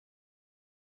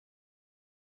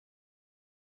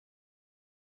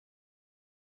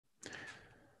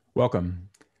Welcome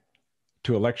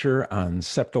to a lecture on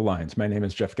septal lines. My name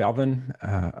is Jeff Galvin.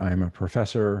 I'm a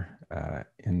professor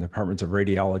in the departments of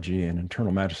radiology and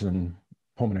internal medicine,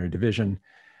 pulmonary division,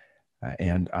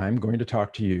 and I'm going to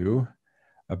talk to you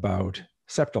about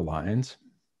septal lines.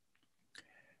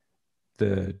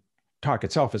 The talk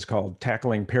itself is called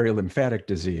Tackling Perilymphatic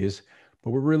Disease, but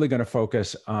we're really going to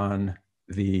focus on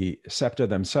the septa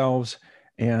themselves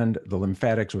and the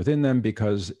lymphatics within them,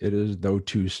 because it is those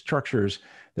two structures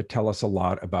that tell us a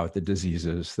lot about the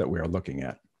diseases that we are looking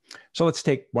at. So let's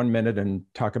take 1 minute and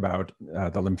talk about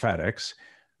the lymphatics.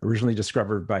 Originally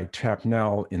discovered by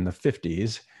Chapnell in the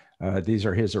 50s. These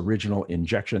are his original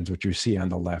injections, which you see on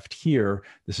the left here.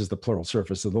 This is the pleural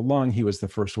surface of the lung. He was the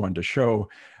first one to show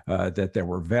that there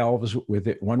were valves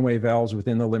one-way valves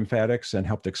within the lymphatics, and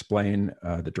helped explain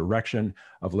the direction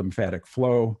of lymphatic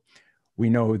flow. We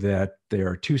know that there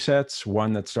are two sets,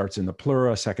 one that starts in the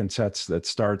pleura, second sets that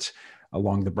starts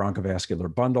along the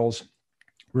bronchovascular bundles.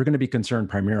 We're going to be concerned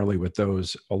primarily with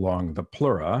those along the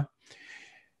pleura.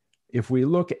 If we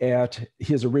look at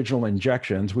his original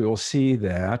injections, we will see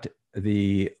that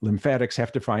the lymphatics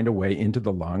have to find a way into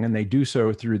the lung, and they do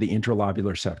so through the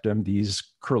interlobular septum, these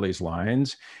Curly's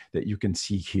lines that you can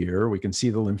see here. We can see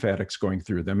the lymphatics going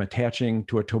through them, attaching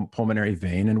to a pulmonary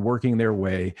vein and working their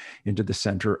way into the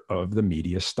center of the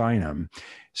mediastinum.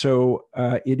 So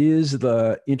it is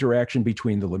the interaction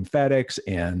between the lymphatics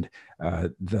and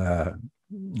the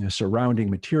surrounding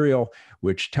material,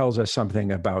 which tells us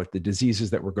something about the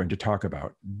diseases that we're going to talk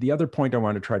about. The other point I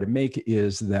want to try to make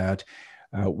is that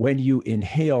when you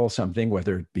inhale something,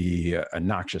 whether it be a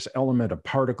noxious element, a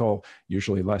particle,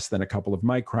 usually less than a couple of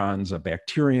microns, a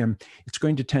bacterium, it's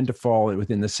going to tend to fall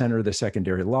within the center of the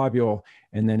secondary lobule,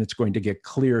 and then it's going to get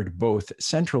cleared both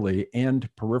centrally and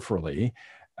peripherally.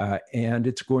 And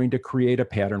it's going to create a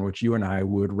pattern which you and I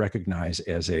would recognize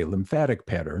as a lymphatic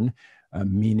pattern,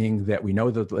 meaning that we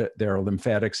know that there are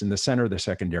lymphatics in the center of the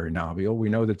secondary lobule. We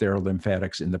know that there are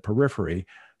lymphatics in the periphery.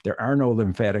 There are no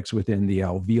lymphatics within the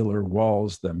alveolar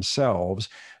walls themselves.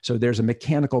 So there's a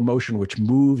mechanical motion which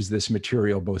moves this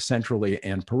material both centrally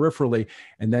and peripherally.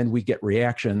 And then we get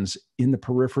reactions in the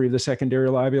periphery of the secondary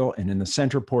lobule and in the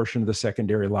center portion of the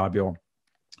secondary lobule.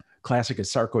 Classic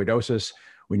is sarcoidosis.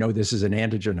 We know this is an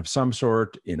antigen of some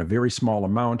sort in a very small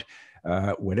amount.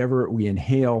 Whatever we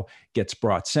inhale gets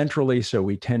brought centrally, so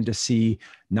we tend to see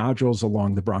nodules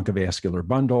along the bronchovascular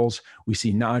bundles. We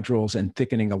see nodules and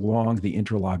thickening along the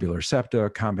interlobular septa, a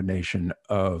combination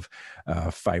of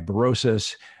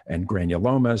fibrosis and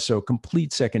granulomas. So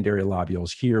complete secondary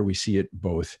lobules here. We see it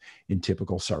both in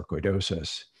typical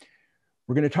sarcoidosis.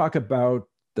 We're going to talk about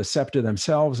the septa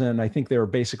themselves, and I think there are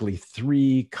basically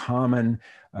three common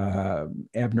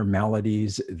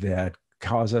abnormalities that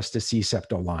cause us to see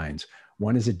septal lines.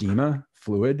 One is edema,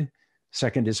 fluid.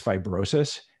 Second is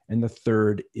fibrosis. And the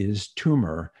third is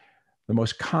tumor. The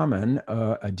most common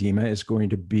edema is going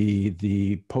to be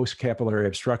the post-capillary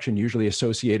obstruction, usually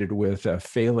associated with a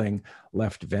failing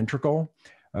left ventricle.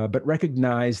 But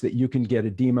recognize that you can get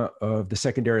edema of the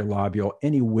secondary lobule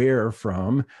anywhere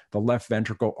from the left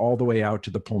ventricle all the way out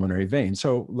to the pulmonary vein.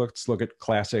 So let's look at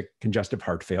classic congestive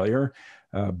heart failure,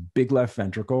 big left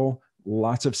ventricle,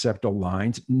 lots of septal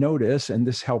lines. Notice, and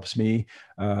this helps me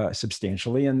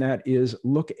substantially, and that is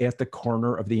look at the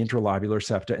corner of the interlobular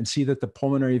septa and see that the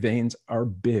pulmonary veins are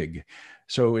big.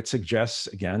 So it suggests,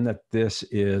 again, that this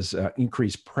is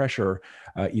increased pressure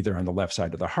either on the left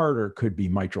side of the heart, or could be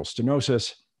mitral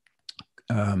stenosis,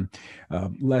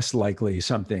 less likely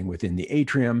something within the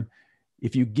atrium.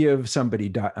 If you give somebody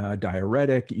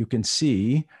diuretic, you can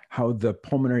see how the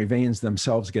pulmonary veins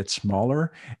themselves get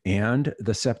smaller and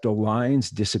the septal lines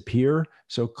disappear.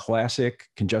 So classic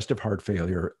congestive heart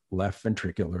failure, left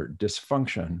ventricular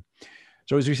dysfunction.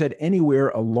 So as we said, anywhere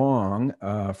along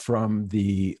from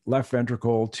the left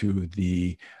ventricle to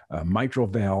the mitral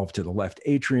valve to the left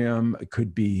atrium, it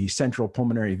could be central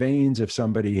pulmonary veins. If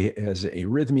somebody has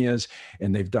arrhythmias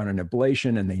and they've done an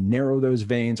ablation and they narrow those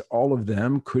veins, all of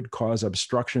them could cause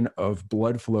obstruction of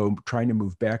blood flow trying to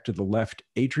move back to the left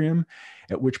atrium,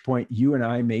 at which point you and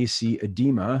I may see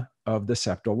edema of the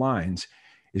septal lines.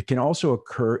 It can also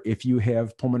occur if you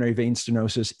have pulmonary vein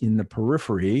stenosis in the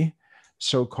periphery,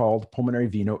 so-called pulmonary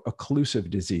veno-occlusive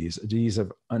disease, a disease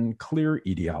of unclear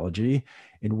etiology,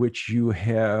 in which you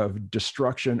have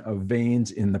destruction of veins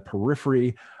in the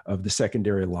periphery of the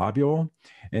secondary lobule.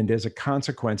 And as a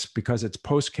consequence, because it's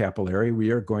post-capillary, we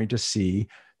are going to see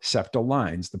septal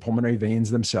lines. The pulmonary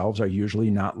veins themselves are usually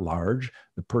not large.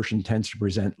 The person tends to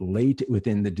present late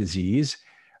within the disease.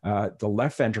 The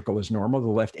left ventricle is normal. The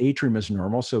left atrium is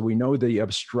normal. So we know the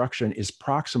obstruction is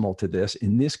proximal to this.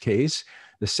 In this case,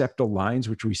 the septal lines,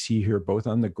 which we see here both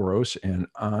on the gross and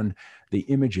on the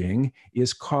imaging,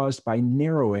 is caused by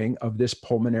narrowing of this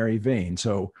pulmonary vein.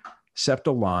 So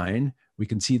septal line, we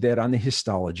can see that on the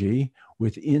histology.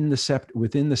 Within the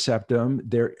septum,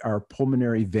 there are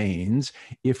pulmonary veins.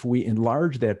 If we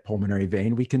enlarge that pulmonary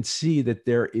vein, we can see that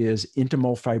there is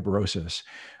intimal fibrosis.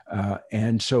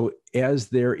 And so as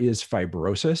there is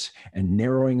fibrosis and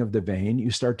narrowing of the vein, you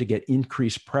start to get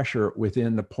increased pressure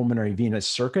within the pulmonary venous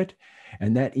circuit.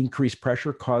 And that increased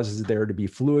pressure causes there to be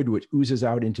fluid, which oozes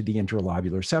out into the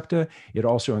interlobular septa. It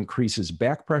also increases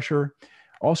back pressure.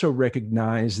 Also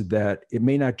recognize that it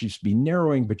may not just be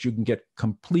narrowing, but you can get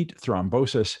complete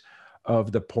thrombosis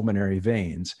of the pulmonary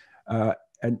veins. A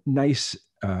nice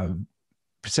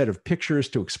set of pictures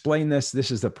to explain this.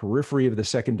 This is the periphery of the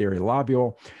secondary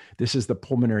lobule. This is the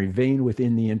pulmonary vein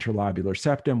within the interlobular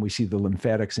septum. We see the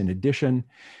lymphatics in addition.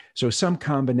 So some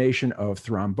combination of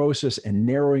thrombosis and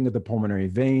narrowing of the pulmonary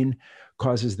vein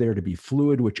causes there to be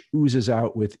fluid which oozes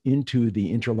out into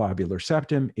the interlobular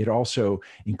septum. It also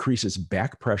increases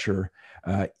back pressure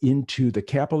into the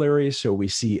capillaries. So we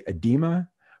see edema,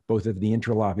 both of the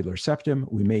interlobular septum.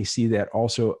 We may see that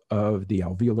also of the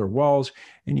alveolar walls,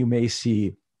 and you may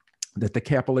see that the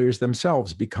capillaries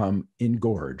themselves become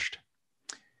engorged.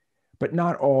 But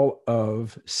not all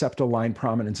of septal line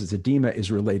prominence's edema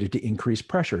is related to increased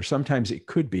pressure. Sometimes it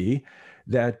could be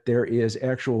that there is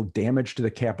actual damage to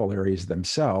the capillaries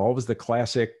themselves. The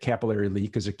classic capillary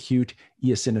leak is acute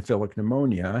eosinophilic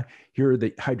pneumonia. Here,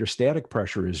 the hydrostatic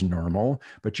pressure is normal,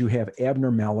 but you have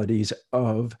abnormalities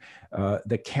of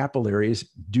the capillaries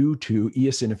due to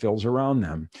eosinophils around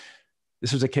them.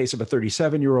 This was a case of a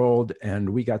 37-year-old, and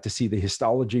we got to see the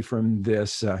histology from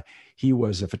this. He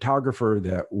was a photographer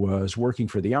that was working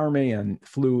for the Army and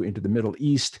flew into the Middle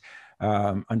East.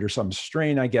 Under some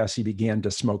strain, I guess, he began to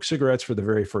smoke cigarettes for the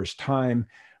very first time.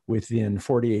 Within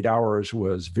 48 hours,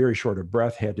 was very short of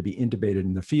breath, had to be intubated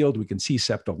in the field. We can see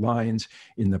septal lines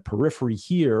in the periphery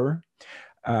here.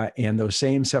 And those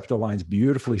same septal lines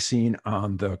beautifully seen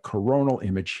on the coronal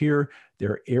image here.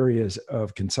 There are areas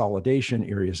of consolidation,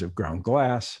 areas of ground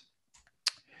glass.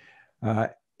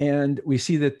 And we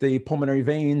see that the pulmonary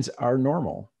veins are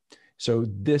normal. So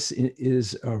this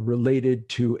is related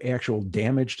to actual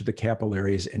damage to the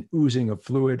capillaries and oozing of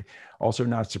fluid. Also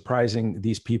not surprising,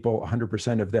 these people,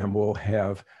 100% of them will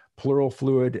have pleural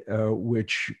fluid,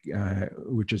 which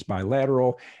is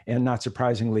bilateral. And not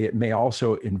surprisingly, it may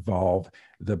also involve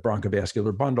the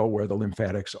bronchovascular bundle where the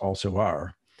lymphatics also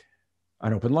are.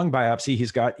 On open lung biopsy,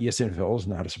 he's got eosinophils,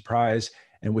 not a surprise.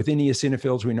 And within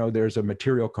eosinophils, we know there's a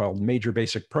material called major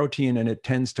basic protein, and it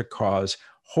tends to cause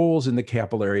holes in the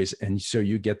capillaries. And so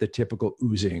you get the typical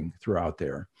oozing throughout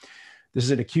there. This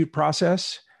is an acute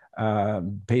process.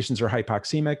 Patients are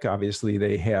hypoxemic. Obviously,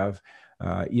 they have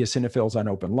eosinophils on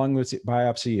open lung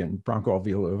biopsy and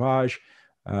bronchoalveolar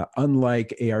lavage.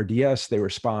 Unlike ARDS, they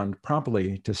respond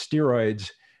promptly to steroids.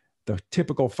 The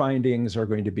typical findings are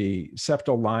going to be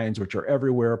septal lines, which are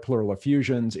everywhere, pleural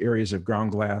effusions, areas of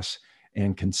ground glass,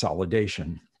 and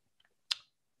consolidation.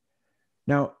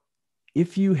 Now,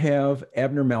 if you have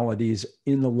abnormalities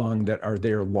in the lung that are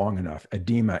there long enough,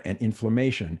 edema and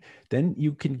inflammation, then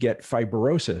you can get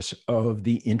fibrosis of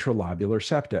the interlobular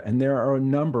septa. And there are a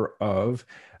number of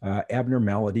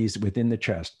abnormalities within the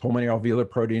chest: pulmonary alveolar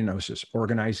proteinosis,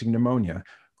 organizing pneumonia,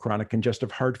 chronic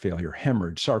congestive heart failure,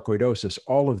 hemorrhage, sarcoidosis.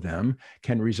 All of them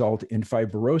can result in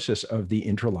fibrosis of the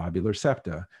interlobular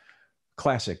septa.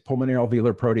 Classic pulmonary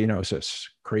alveolar proteinosis,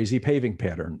 crazy paving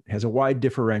pattern, has a wide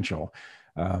differential.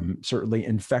 Certainly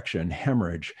infection,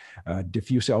 hemorrhage,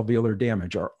 diffuse alveolar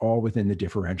damage are all within the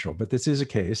differential. But this is a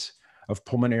case of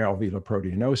pulmonary alveolar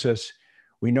proteinosis.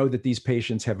 We know that these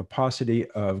patients have a paucity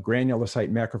of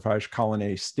granulocyte macrophage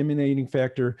colonase stimulating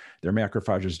factor. Their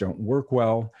macrophages don't work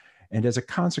well. And as a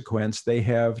consequence, they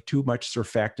have too much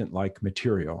surfactant-like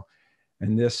material.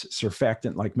 And this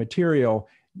surfactant-like material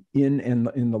in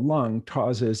the lung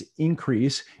causes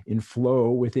increase in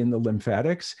flow within the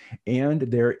lymphatics, and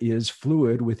there is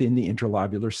fluid within the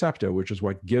interlobular septa, which is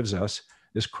what gives us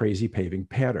this crazy paving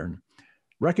pattern.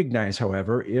 Recognize,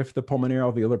 however, if the pulmonary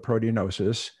alveolar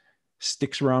proteinosis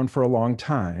sticks around for a long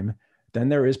time, then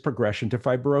there is progression to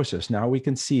fibrosis. Now we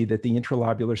can see that the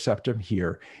interlobular septum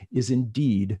here is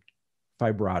indeed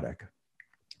fibrotic.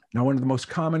 Now, one of the most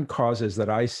common causes that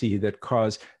I see that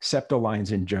cause septal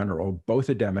lines in general, both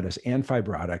edematous and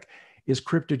fibrotic, is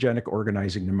cryptogenic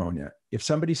organizing pneumonia. If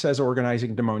somebody says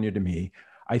organizing pneumonia to me,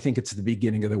 I think it's the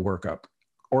beginning of the workup.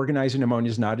 Organizing pneumonia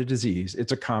is not a disease.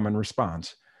 It's a common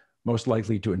response, most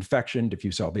likely to infection,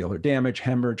 diffuse alveolar damage,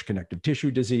 hemorrhage, connective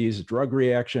tissue disease, drug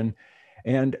reaction.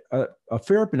 And a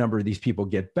fair number of these people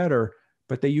get better,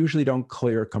 but they usually don't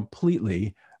clear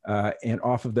completely. And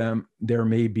off of them, there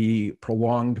may be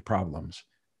prolonged problems.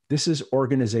 This is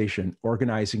organizing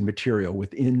material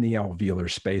within the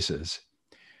alveolar spaces.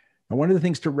 And one of the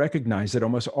things to recognize that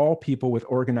almost all people with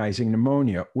organizing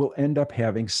pneumonia will end up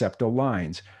having septal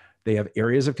lines. They have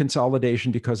areas of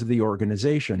consolidation because of the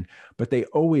organization, but they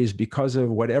always, because of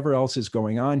whatever else is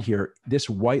going on here, this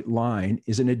white line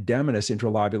is an edematous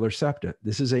interlobular septa.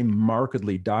 This is a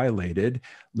markedly dilated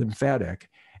lymphatic.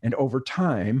 And over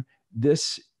time,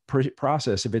 this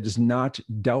process, if it is not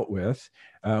dealt with,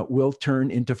 will turn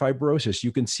into fibrosis.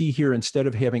 You can see here, instead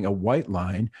of having a white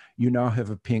line, you now have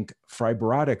a pink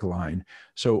fibrotic line.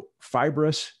 So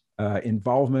fibrous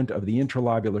involvement of the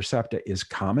interlobular septa is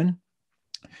common.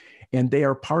 And they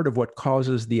are part of what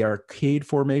causes the arcade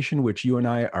formation, which you and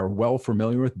I are well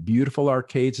familiar with, beautiful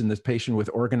arcades in this patient with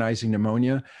organizing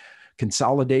pneumonia,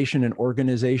 consolidation and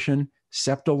organization,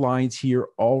 septal lines here,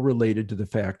 all related to the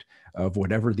fact of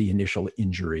whatever the initial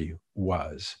injury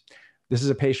was. This is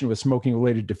a patient with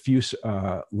smoking-related diffuse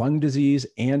lung disease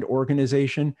and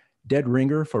organization, dead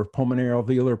ringer for pulmonary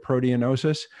alveolar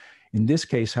proteinosis. In this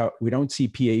case, we don't see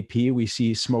PAP, we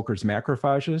see smokers'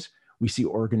 macrophages. We see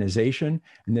organization,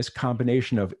 and this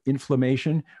combination of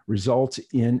inflammation results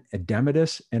in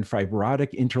edematous and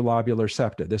fibrotic interlobular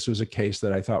septa. This was a case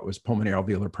that I thought was pulmonary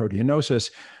alveolar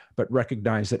proteinosis, but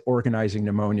recognized that organizing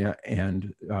pneumonia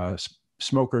and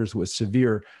smokers with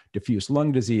severe diffuse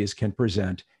lung disease can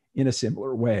present in a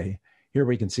similar way. Here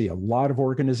we can see a lot of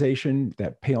organization,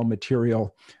 that pale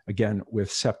material, again, with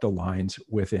septal lines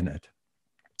within it.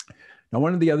 Now,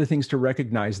 one of the other things to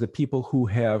recognize, that people who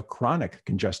have chronic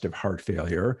congestive heart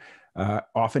failure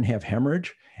often have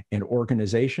hemorrhage and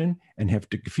organization and have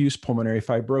diffuse pulmonary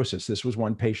fibrosis. This was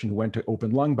one patient who went to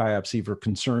open lung biopsy for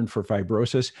concern for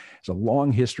fibrosis. It's a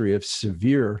long history of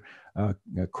severe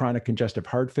chronic congestive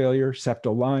heart failure,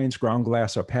 septal lines, ground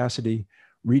glass opacity,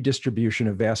 redistribution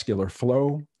of vascular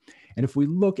flow. And if we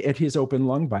look at his open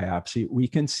lung biopsy, we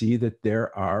can see that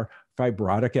there are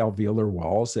fibrotic alveolar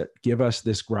walls that give us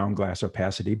this ground glass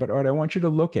opacity. But what I want you to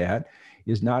look at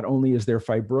is not only is there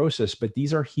fibrosis, but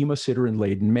these are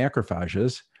hemosiderin-laden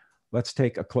macrophages. Let's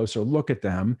take a closer look at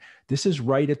them. This is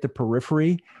right at the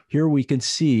periphery. Here we can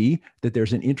see that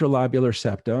there's an interlobular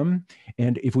septum.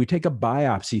 And if we take a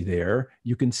biopsy there,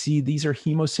 you can see these are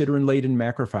hemosiderin-laden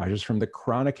macrophages from the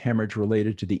chronic hemorrhage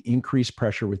related to the increased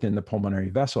pressure within the pulmonary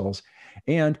vessels.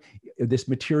 And this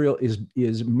material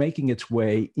is making its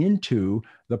way into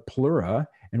the pleura,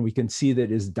 and we can see that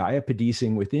it is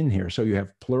diapedesing within here. So you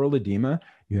have pleural edema,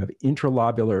 you have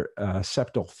interlobular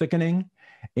septal thickening,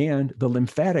 and the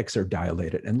lymphatics are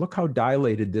dilated. And look how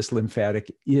dilated this lymphatic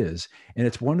is. And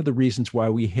it's one of the reasons why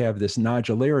we have this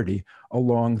nodularity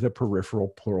along the peripheral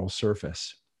pleural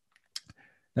surface.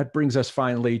 That brings us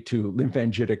finally to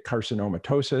lymphangitic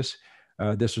carcinomatosis.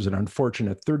 This was an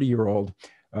unfortunate 30-year-old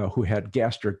who had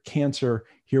gastric cancer.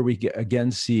 Here we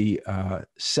again see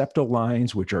septal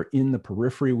lines, which are in the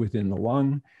periphery within the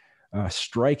lung,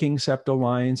 striking septal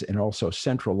lines, and also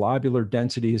central lobular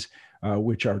densities,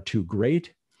 which are too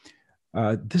great.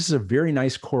 This is a very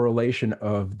nice correlation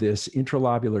of this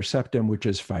interlobular septum, which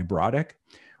is fibrotic.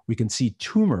 We can see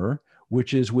tumor,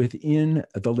 which is within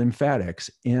the lymphatics.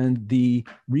 And the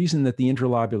reason that the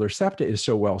interlobular septa is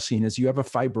so well seen is you have a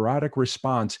fibrotic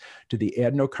response to the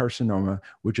adenocarcinoma,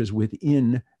 which is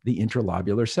within the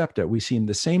interlobular septa. We've seen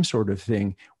the same sort of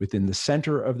thing within the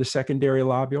center of the secondary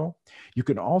lobule. You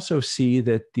can also see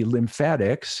that the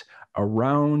lymphatics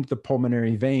around the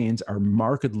pulmonary veins are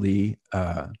markedly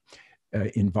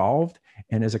involved.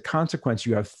 And as a consequence,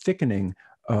 you have thickening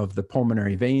of the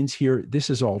pulmonary veins here. This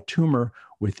is all tumor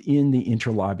within the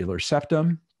interlobular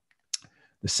septum.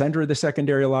 The center of the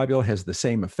secondary lobule has the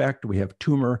same effect. We have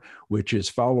tumor, which is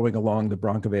following along the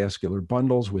bronchovascular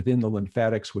bundles within the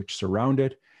lymphatics which surround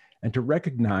it. And to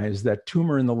recognize that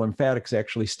tumor in the lymphatics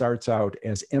actually starts out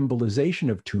as embolization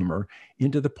of tumor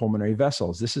into the pulmonary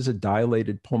vessels. This is a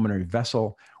dilated pulmonary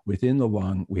vessel within the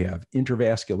lung. We have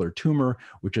intravascular tumor,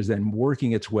 which is then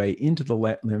working its way into the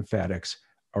lymphatics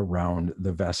around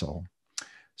the vessel.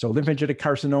 So lymphangitic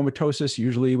carcinomatosis,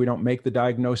 usually we don't make the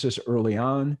diagnosis early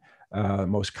on.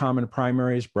 Most common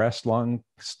primaries, breast, lung,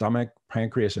 stomach,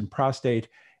 pancreas, and prostate,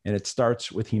 and it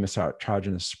starts with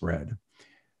hematogenous spread.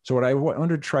 So what I wanted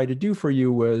to try to do for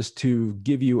you was to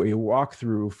give you a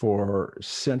walkthrough for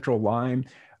central Lyme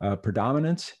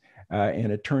predominance.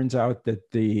 And it turns out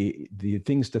that the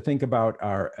things to think about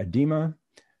are edema,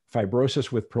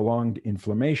 fibrosis with prolonged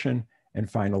inflammation, and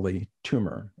finally,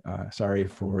 tumor. Sorry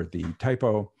for the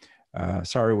typo.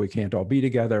 Sorry we can't all be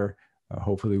together.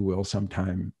 Hopefully we'll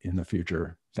sometime in the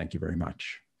future. Thank you very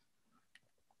much.